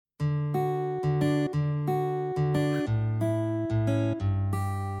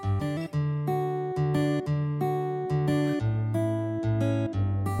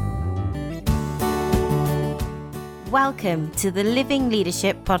Welcome to the Living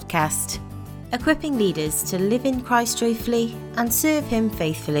Leadership Podcast, equipping leaders to live in Christ joyfully and serve Him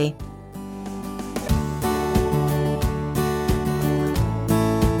faithfully.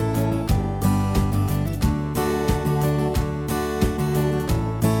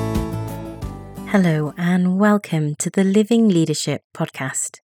 Hello and welcome to the Living Leadership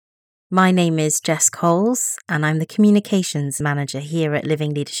Podcast. My name is Jess Coles and I'm the Communications Manager here at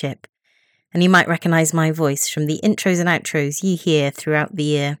Living Leadership. And you might recognise my voice from the intros and outros you hear throughout the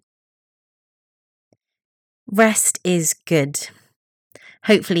year. Rest is good.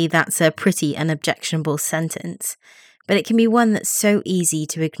 Hopefully that's a pretty unobjectionable sentence, but it can be one that's so easy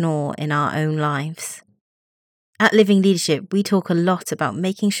to ignore in our own lives. At Living Leadership, we talk a lot about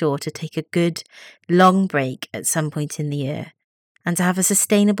making sure to take a good, long break at some point in the year, and to have a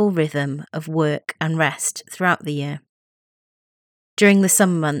sustainable rhythm of work and rest throughout the year. During the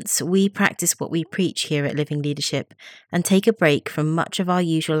summer months, we practice what we preach here at Living Leadership and take a break from much of our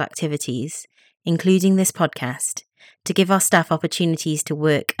usual activities, including this podcast, to give our staff opportunities to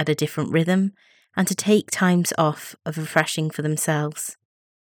work at a different rhythm and to take times off of refreshing for themselves.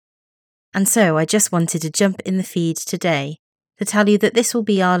 And so I just wanted to jump in the feed today to tell you that this will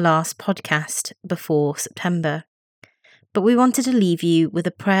be our last podcast before September. But we wanted to leave you with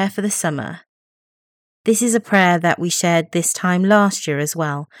a prayer for the summer. This is a prayer that we shared this time last year as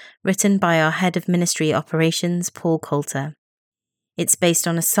well, written by our Head of Ministry Operations, Paul Coulter. It's based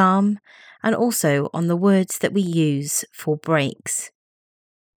on a psalm and also on the words that we use for breaks.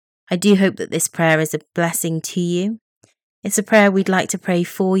 I do hope that this prayer is a blessing to you. It's a prayer we'd like to pray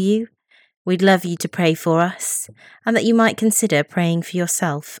for you. We'd love you to pray for us, and that you might consider praying for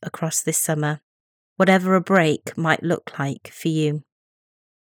yourself across this summer, whatever a break might look like for you.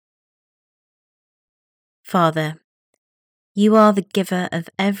 Father, you are the giver of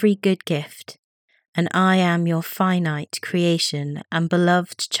every good gift, and I am your finite creation and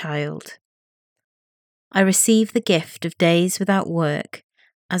beloved child. I receive the gift of days without work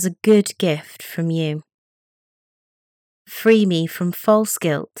as a good gift from you. Free me from false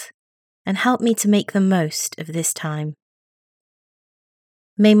guilt and help me to make the most of this time.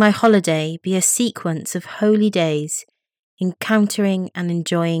 May my holiday be a sequence of holy days, encountering and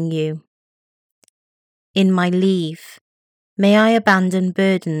enjoying you. In my leave, may I abandon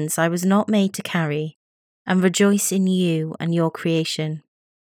burdens I was not made to carry and rejoice in you and your creation.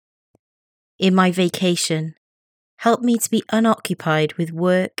 In my vacation, help me to be unoccupied with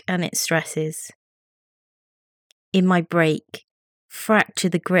work and its stresses. In my break, fracture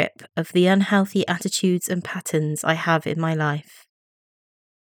the grip of the unhealthy attitudes and patterns I have in my life.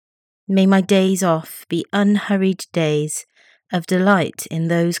 May my days off be unhurried days of delight in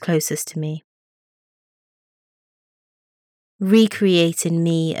those closest to me. Recreate in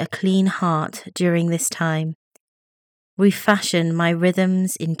me a clean heart during this time. Refashion my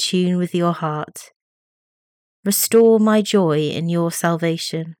rhythms in tune with your heart. Restore my joy in your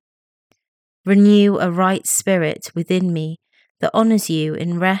salvation. Renew a right spirit within me that honours you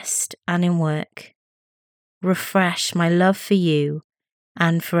in rest and in work. Refresh my love for you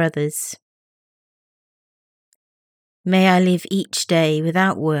and for others. May I live each day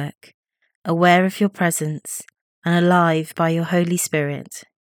without work, aware of your presence, and alive by your Holy Spirit.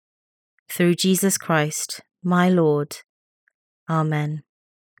 Through Jesus Christ, my Lord. Amen.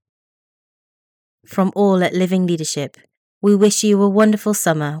 From all at Living Leadership, we wish you a wonderful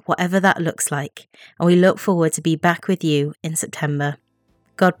summer, whatever that looks like, and we look forward to be back with you in September.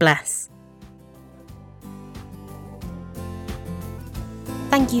 God bless.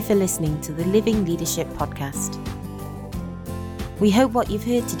 Thank you for listening to the Living Leadership Podcast. We hope what you've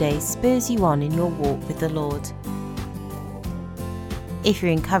heard today spurs you on in your walk with the Lord. If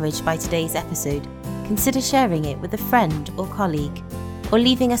you're encouraged by today's episode, consider sharing it with a friend or colleague, or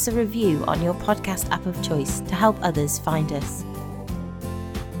leaving us a review on your podcast app of choice to help others find us.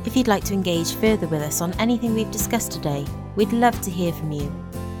 If you'd like to engage further with us on anything we've discussed today, we'd love to hear from you.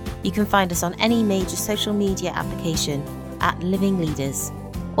 You can find us on any major social media application at Living Leaders,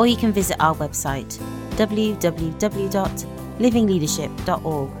 or you can visit our website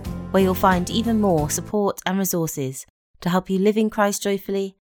www.livingleadership.org, where you'll find even more support and resources to help you live in Christ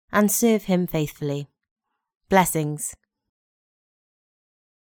joyfully and serve Him faithfully. Blessings.